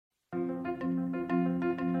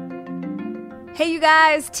Hey, you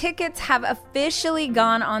guys, tickets have officially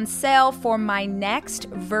gone on sale for my next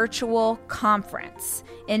virtual conference.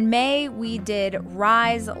 In May, we did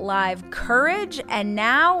Rise Live Courage, and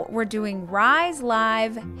now we're doing Rise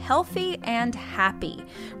Live Healthy and Happy.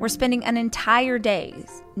 We're spending an entire day,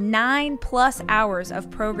 9+ hours of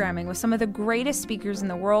programming with some of the greatest speakers in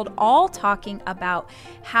the world, all talking about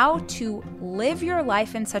how to live your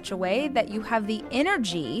life in such a way that you have the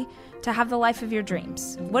energy to have the life of your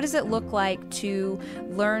dreams. What does it look like to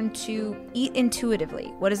learn to eat intuitively?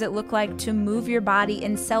 What does it look like to move your body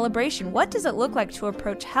in celebration? What does it look like to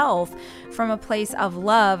approach health from a place of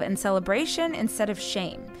love and celebration instead of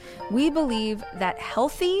shame? We believe that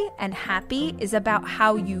healthy and happy is about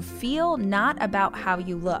how you feel, not about how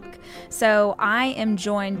you look. So I am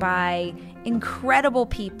joined by incredible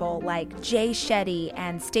people like Jay Shetty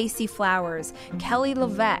and Stacey Flowers, Kelly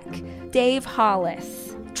LeVeque, Dave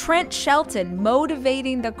Hollis, Trent Shelton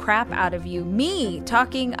motivating the crap out of you, me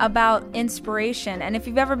talking about inspiration. And if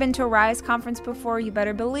you've ever been to a Rise conference before, you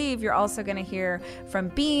better believe you're also going to hear from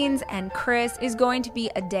Beans and Chris. It's going to be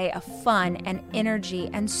a day of fun and energy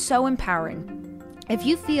and so empowering. If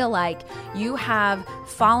you feel like you have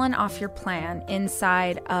fallen off your plan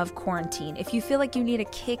inside of quarantine, if you feel like you need a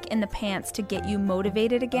kick in the pants to get you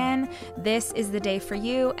motivated again, this is the day for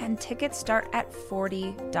you, and tickets start at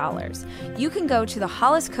 $40. You can go to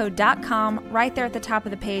theholliscode.com. Right there at the top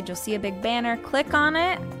of the page, you'll see a big banner. Click on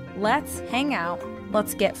it. Let's hang out.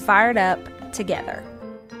 Let's get fired up together.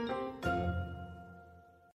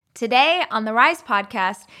 Today on the Rise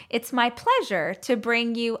podcast, it's my pleasure to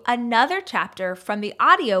bring you another chapter from the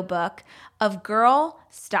audiobook of Girl,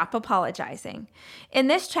 Stop Apologizing. In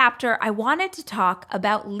this chapter, I wanted to talk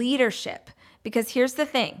about leadership because here's the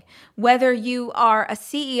thing. Whether you are a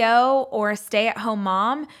CEO or a stay-at-home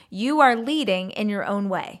mom, you are leading in your own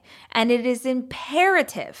way. And it is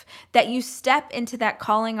imperative that you step into that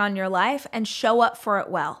calling on your life and show up for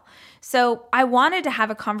it well. So I wanted to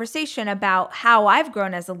have a conversation about how I've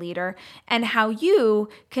grown as a leader and how you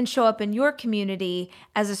can show up in your community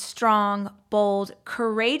as a strong, bold,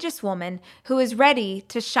 courageous woman who is ready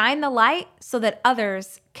to shine the light so that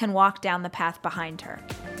others can walk down the path behind her.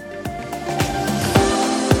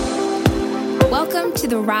 Welcome to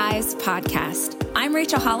the Rise podcast. I'm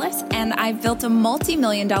Rachel Hollis, and I've built a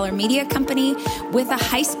multi-million-dollar media company with a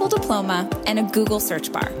high school diploma and a Google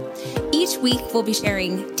search bar. Each week, we'll be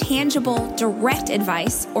sharing tangible, direct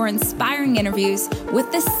advice or inspiring interviews with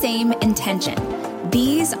the same intention.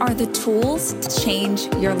 These are the tools to change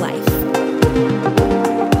your life.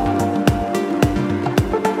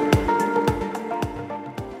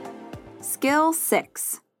 Skill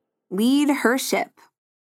 6. Lead her ship.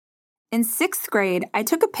 In 6th grade, I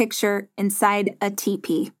took a picture inside a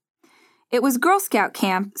teepee. It was Girl Scout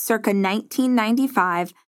camp circa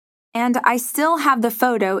 1995, and I still have the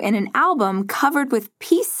photo in an album covered with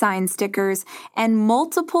peace sign stickers and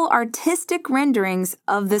multiple artistic renderings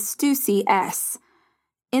of the Stussy S.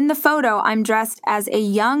 In the photo, I'm dressed as a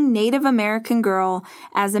young Native American girl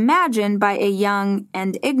as imagined by a young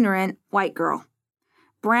and ignorant white girl.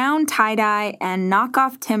 Brown tie-dye and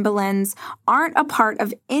knockoff Timberlands aren't a part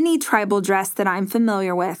of any tribal dress that I'm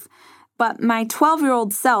familiar with, but my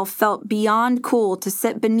 12-year-old self felt beyond cool to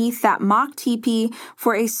sit beneath that mock teepee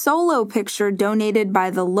for a solo picture donated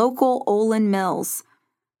by the local Olin Mills.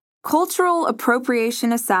 Cultural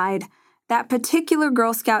appropriation aside, that particular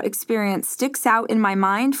Girl Scout experience sticks out in my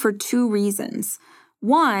mind for 2 reasons.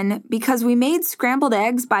 One, because we made scrambled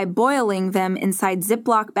eggs by boiling them inside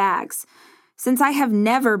Ziploc bags. Since I have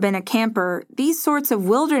never been a camper, these sorts of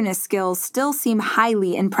wilderness skills still seem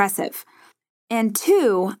highly impressive. And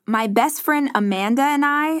 2, my best friend Amanda and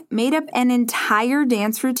I made up an entire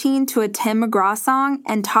dance routine to a Tim McGraw song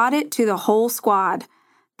and taught it to the whole squad.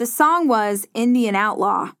 The song was Indian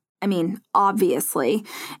Outlaw. Obviously.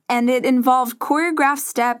 And it involved choreographed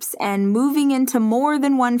steps and moving into more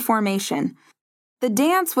than one formation. The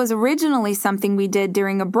dance was originally something we did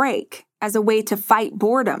during a break as a way to fight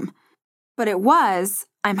boredom. But it was,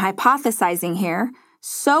 I'm hypothesizing here,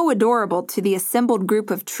 so adorable to the assembled group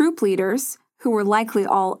of troop leaders, who were likely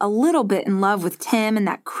all a little bit in love with Tim and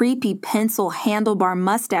that creepy pencil handlebar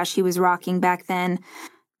mustache he was rocking back then,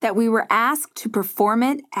 that we were asked to perform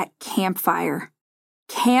it at Campfire.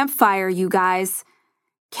 Campfire, you guys.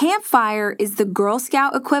 Campfire is the Girl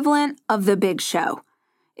Scout equivalent of the big show.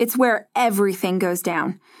 It's where everything goes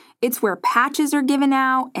down. It's where patches are given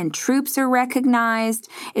out and troops are recognized.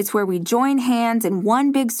 It's where we join hands in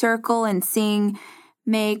one big circle and sing,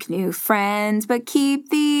 "Make new friends, but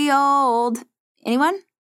keep the old." Anyone?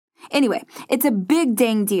 Anyway, it's a big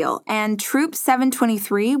dang deal, and Troop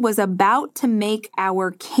 723 was about to make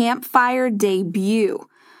our campfire debut.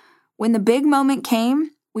 When the big moment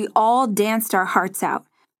came, we all danced our hearts out.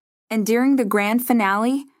 And during the grand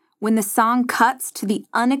finale, when the song cuts to the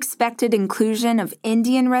unexpected inclusion of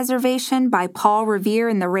Indian Reservation by Paul Revere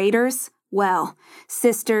and the Raiders, well,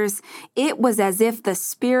 sisters, it was as if the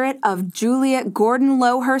spirit of Juliet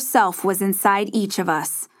Gordon-Low herself was inside each of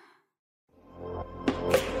us.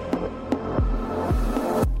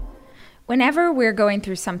 Whenever we're going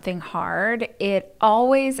through something hard, it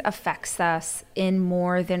always affects us in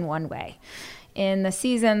more than one way. In the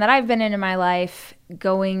season that I've been in my life,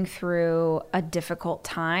 going through a difficult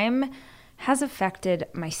time has affected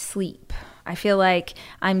my sleep. I feel like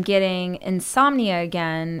I'm getting insomnia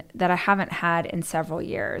again that I haven't had in several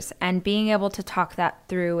years. And being able to talk that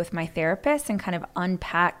through with my therapist and kind of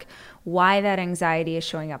unpack why that anxiety is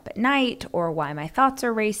showing up at night, or why my thoughts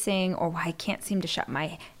are racing, or why I can't seem to shut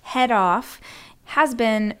my head off has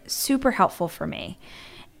been super helpful for me.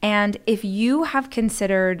 And if you have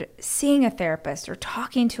considered seeing a therapist or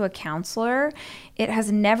talking to a counselor, it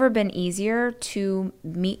has never been easier to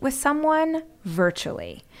meet with someone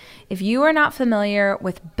virtually. If you are not familiar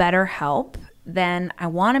with BetterHelp, then I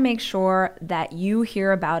want to make sure that you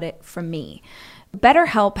hear about it from me.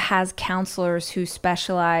 BetterHelp has counselors who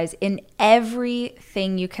specialize in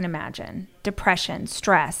everything you can imagine: depression,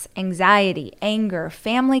 stress, anxiety, anger,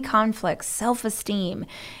 family conflicts, self-esteem.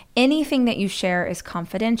 Anything that you share is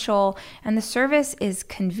confidential, and the service is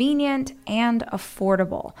convenient and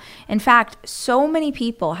affordable. In fact, so many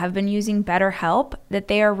people have been using BetterHelp that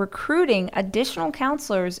they are recruiting additional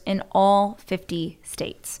counselors in all 50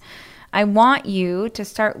 states. I want you to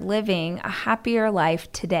start living a happier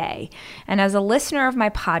life today. And as a listener of my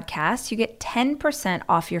podcast, you get 10%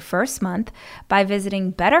 off your first month by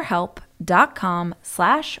visiting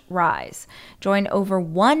BetterHelp.com/rise. Join over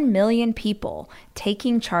 1 million people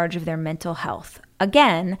taking charge of their mental health.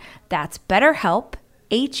 Again, that's BetterHelp,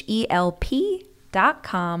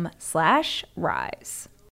 HELP.com/rise.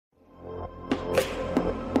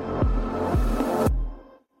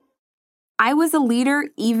 I was a leader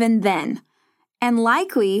even then, and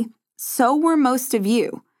likely so were most of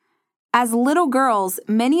you. As little girls,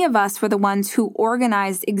 many of us were the ones who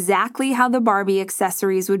organized exactly how the Barbie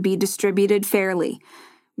accessories would be distributed fairly.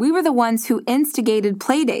 We were the ones who instigated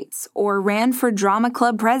playdates or ran for drama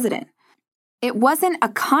club president. It wasn't a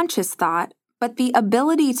conscious thought, but the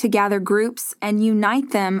ability to gather groups and unite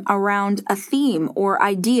them around a theme or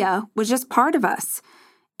idea was just part of us.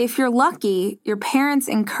 If you're lucky, your parents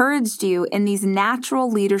encouraged you in these natural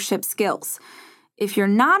leadership skills. If you're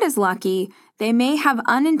not as lucky, they may have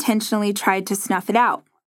unintentionally tried to snuff it out.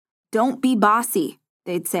 Don't be bossy,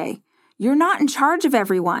 they'd say. You're not in charge of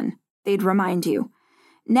everyone, they'd remind you.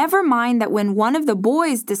 Never mind that when one of the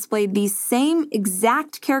boys displayed these same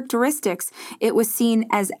exact characteristics, it was seen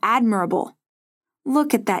as admirable.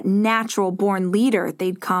 Look at that natural-born leader,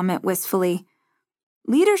 they'd comment wistfully.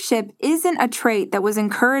 Leadership isn't a trait that was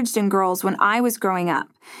encouraged in girls when I was growing up,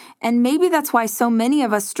 and maybe that's why so many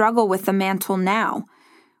of us struggle with the mantle now.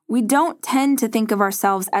 We don't tend to think of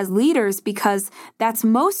ourselves as leaders because that's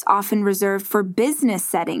most often reserved for business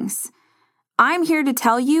settings. I'm here to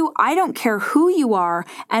tell you I don't care who you are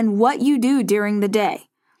and what you do during the day.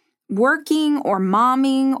 Working or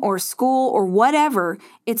momming or school or whatever,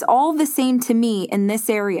 it's all the same to me in this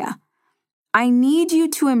area. I need you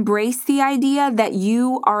to embrace the idea that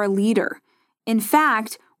you are a leader. In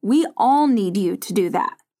fact, we all need you to do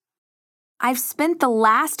that. I've spent the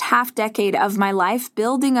last half-decade of my life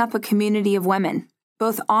building up a community of women,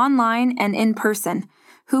 both online and in person,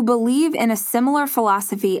 who believe in a similar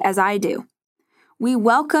philosophy as I do. We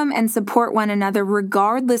welcome and support one another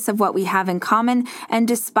regardless of what we have in common and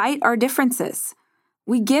despite our differences.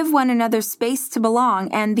 We give one another space to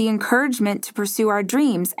belong and the encouragement to pursue our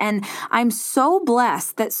dreams, and I'm so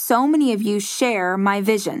blessed that so many of you share my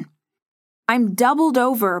vision. I'm doubled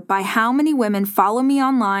over by how many women follow me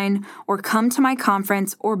online or come to my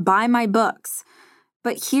conference or buy my books.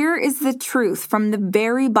 But here is the truth from the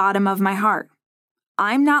very bottom of my heart.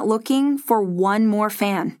 I'm not looking for one more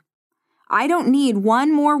fan. I don't need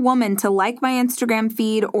one more woman to like my Instagram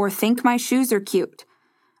feed or think my shoes are cute.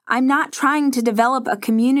 I'm not trying to develop a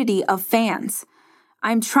community of fans.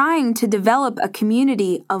 I'm trying to develop a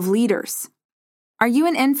community of leaders. Are you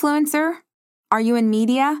an influencer? Are you in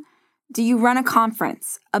media? Do you run a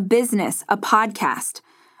conference, a business, a podcast?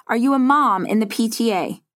 Are you a mom in the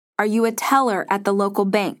PTA? Are you a teller at the local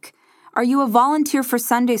bank? Are you a volunteer for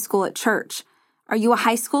Sunday school at church? Are you a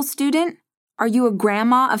high school student? Are you a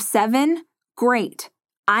grandma of 7? Great.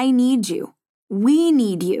 I need you. We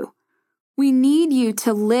need you. We need you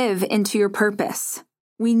to live into your purpose.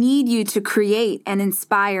 We need you to create and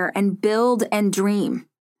inspire and build and dream.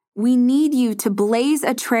 We need you to blaze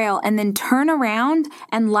a trail and then turn around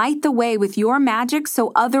and light the way with your magic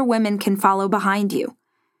so other women can follow behind you.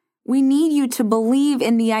 We need you to believe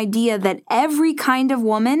in the idea that every kind of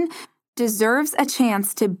woman deserves a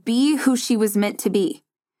chance to be who she was meant to be.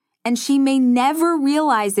 And she may never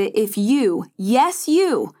realize it if you, yes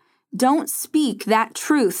you, don't speak that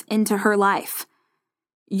truth into her life.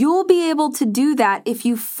 You'll be able to do that if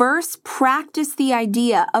you first practice the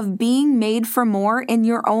idea of being made for more in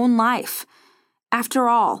your own life. After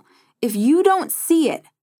all, if you don't see it,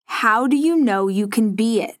 how do you know you can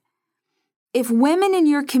be it? If women in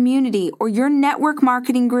your community or your network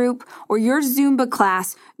marketing group or your Zumba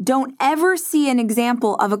class don't ever see an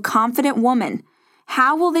example of a confident woman,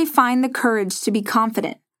 how will they find the courage to be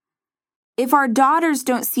confident? If our daughters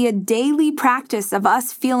don't see a daily practice of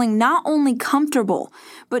us feeling not only comfortable,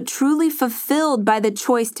 but truly fulfilled by the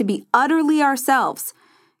choice to be utterly ourselves,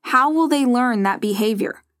 how will they learn that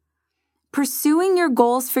behavior? Pursuing your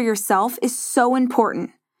goals for yourself is so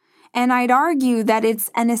important, and I'd argue that it's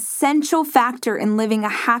an essential factor in living a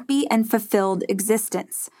happy and fulfilled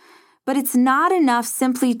existence. But it's not enough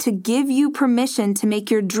simply to give you permission to make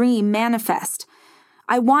your dream manifest.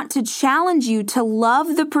 I want to challenge you to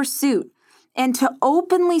love the pursuit and to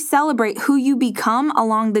openly celebrate who you become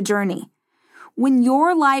along the journey. When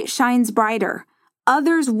your light shines brighter,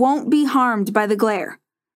 others won't be harmed by the glare.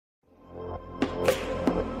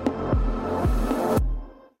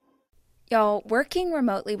 Y'all, working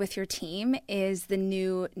remotely with your team is the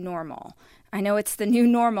new normal. I know it's the new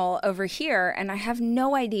normal over here, and I have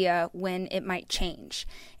no idea when it might change.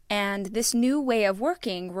 And this new way of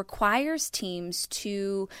working requires teams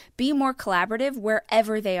to be more collaborative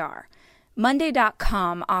wherever they are.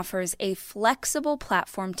 Monday.com offers a flexible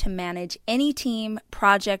platform to manage any team,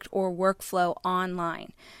 project, or workflow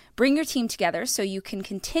online. Bring your team together so you can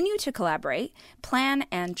continue to collaborate, plan,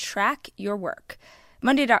 and track your work.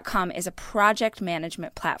 Monday.com is a project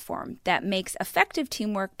management platform that makes effective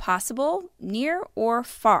teamwork possible near or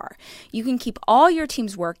far. You can keep all your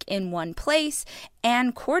team's work in one place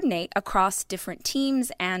and coordinate across different teams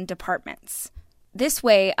and departments. This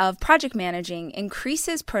way of project managing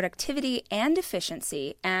increases productivity and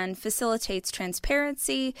efficiency and facilitates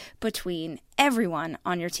transparency between everyone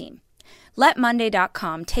on your team. Let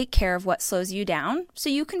Monday.com take care of what slows you down so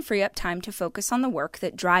you can free up time to focus on the work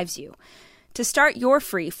that drives you. To start your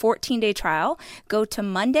free 14-day trial, go to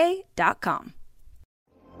Monday.com.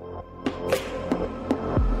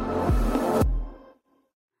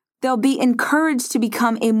 They'll be encouraged to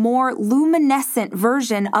become a more luminescent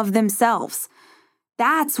version of themselves.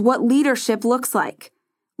 That's what leadership looks like.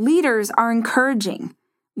 Leaders are encouraging.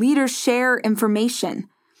 Leaders share information.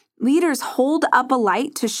 Leaders hold up a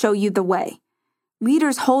light to show you the way.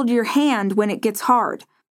 Leaders hold your hand when it gets hard.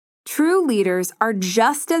 True leaders are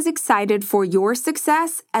just as excited for your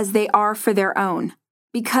success as they are for their own,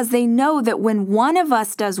 because they know that when one of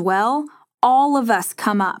us does well, all of us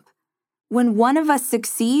come up. When one of us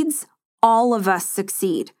succeeds, all of us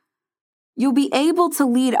succeed. You'll be able to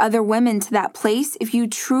lead other women to that place if you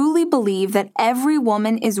truly believe that every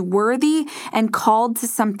woman is worthy and called to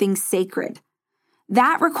something sacred.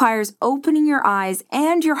 That requires opening your eyes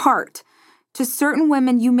and your heart to certain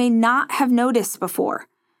women you may not have noticed before.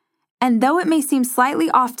 And though it may seem slightly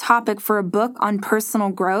off topic for a book on personal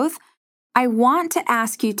growth, I want to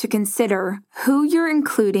ask you to consider who you're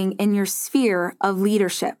including in your sphere of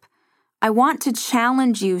leadership. I want to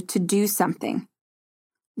challenge you to do something.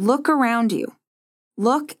 Look around you.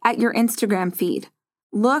 Look at your Instagram feed.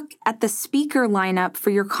 Look at the speaker lineup for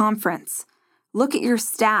your conference. Look at your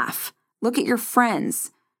staff. Look at your friends.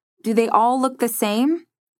 Do they all look the same?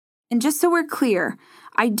 And just so we're clear,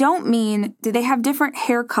 I don't mean do they have different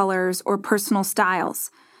hair colors or personal styles.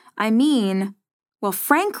 I mean, are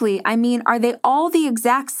they all the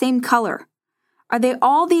exact same color? Are they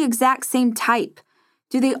all the exact same type?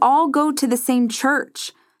 Do they all go to the same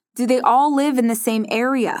church? Do they all live in the same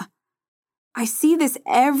area? I see this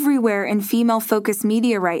everywhere in female-focused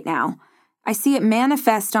media right now. I see it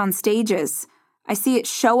manifest on stages. I see it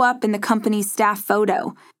show up in the company's staff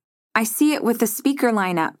photo. I see it with the speaker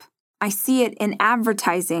lineup. I see it in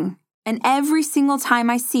advertising. And every single time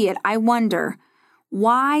I see it, I wonder,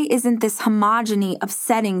 why isn't this homogeny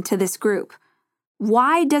upsetting to this group?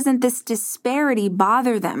 Why doesn't this disparity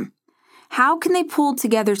bother them? How can they pull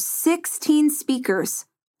together 16 speakers,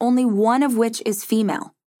 only one of which is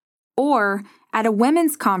female? Or, at a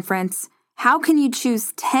women's conference, how can you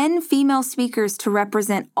choose 10 female speakers to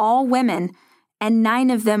represent all women and 9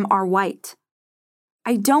 of them are white?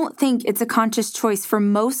 I don't think it's a conscious choice for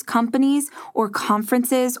most companies or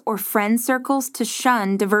conferences or friend circles to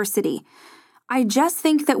shun diversity. I just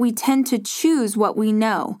think that we tend to choose what we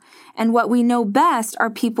know, and what we know best are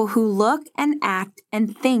people who look and act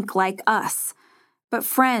and think like us. But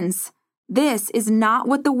friends, this is not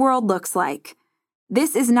what the world looks like.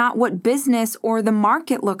 This is not what business or the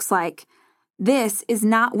market looks like. This is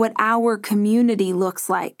not what our community looks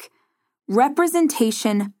like.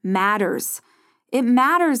 Representation matters. It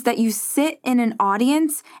matters that you sit in an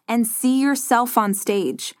audience and see yourself on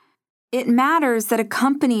stage. It matters that a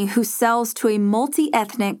company who sells to a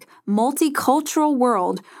multi-ethnic, multicultural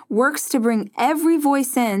world works to bring every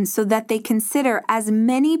voice in so that they consider as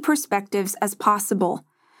many perspectives as possible.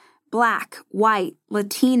 Black, white,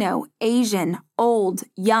 Latino, Asian, old,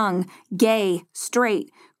 young, gay,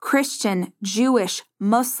 straight, Christian, Jewish,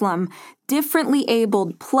 Muslim, differently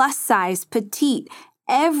abled, plus size, petite,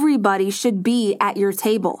 everybody should be at your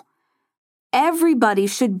table. Everybody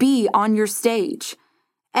should be on your stage.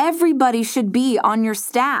 Everybody should be on your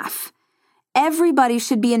staff. Everybody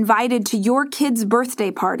should be invited to your kid's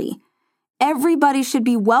birthday party. Everybody should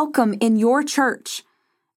be welcome in your church.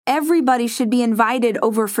 Everybody should be invited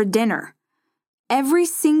over for dinner. Every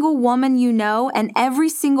single woman you know and every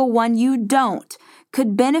single one you don't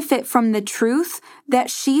could benefit from the truth that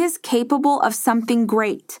she is capable of something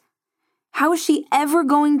great. How is she ever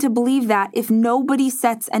going to believe that if nobody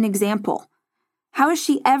sets an example? How is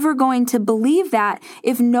she ever going to believe that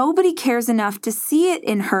if nobody cares enough to see it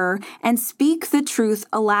in her and speak the truth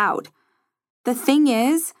aloud? The thing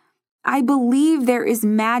is, I believe there is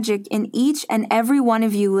magic in each and every one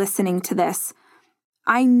of you listening to this.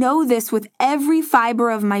 I know this with every fiber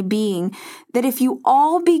of my being, that if you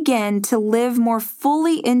all begin to live more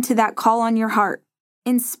fully into that call on your heart,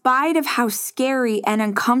 in spite of how scary and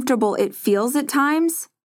uncomfortable it feels at times,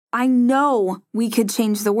 I know we could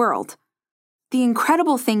change the world. The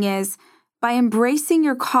incredible thing is, by embracing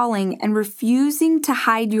your calling and refusing to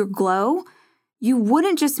hide your glow, you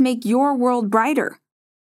wouldn't just make your world brighter.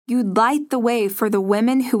 You'd light the way for the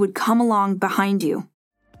women who would come along behind you.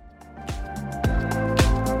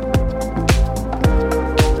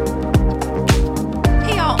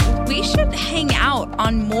 Hey y'all, we should hang out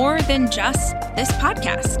on more than just this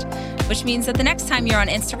podcast, which means that the next time you're on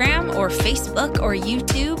Instagram or Facebook or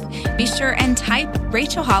YouTube, be sure and type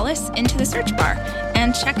Rachel Hollis into the search bar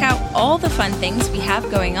and check out all the fun things we have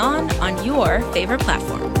going on your favorite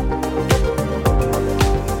platform.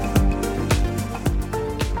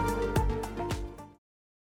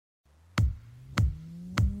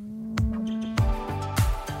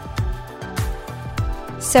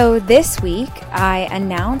 So this week, I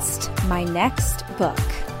announced my next book.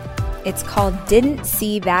 It's called Didn't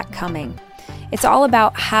See That Coming. It's all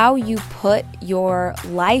about how you put your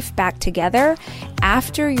life back together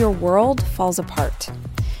after your world falls apart.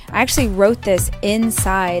 I actually wrote this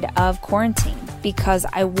inside of quarantine because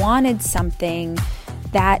I wanted something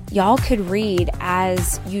that y'all could read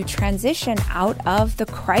as you transition out of the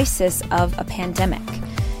crisis of a pandemic.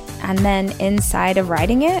 And then inside of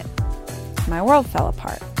writing it, my world fell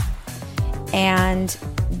apart. And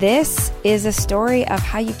this is a story of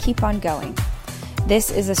how you keep on going. This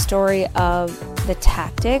is a story of the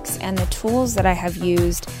tactics and the tools that I have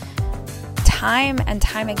used time and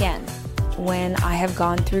time again when I have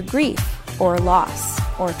gone through grief or loss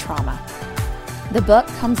or trauma. The book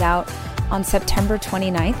comes out on September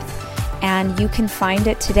 29th, and you can find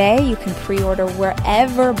it today. You can pre-order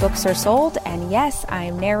wherever books are sold. And yes, I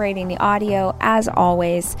am narrating the audio as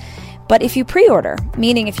always. But if you pre-order,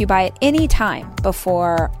 meaning if you buy it any time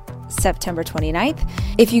before September 29th,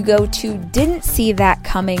 if you go to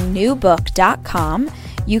didn'tseethatcomingnewbook.com,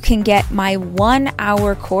 you can get my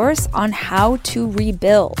 1-hour course on how to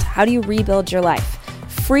rebuild. How do you rebuild your life?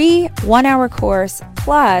 Free 1-hour course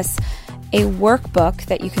plus a workbook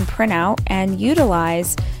that you can print out and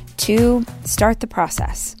utilize to start the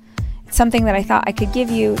process. It's something that I thought I could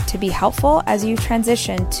give you to be helpful as you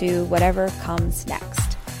transition to whatever comes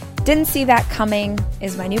next. Didn't See That Coming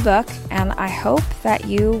is my new book, and I hope that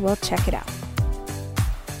you will check it out.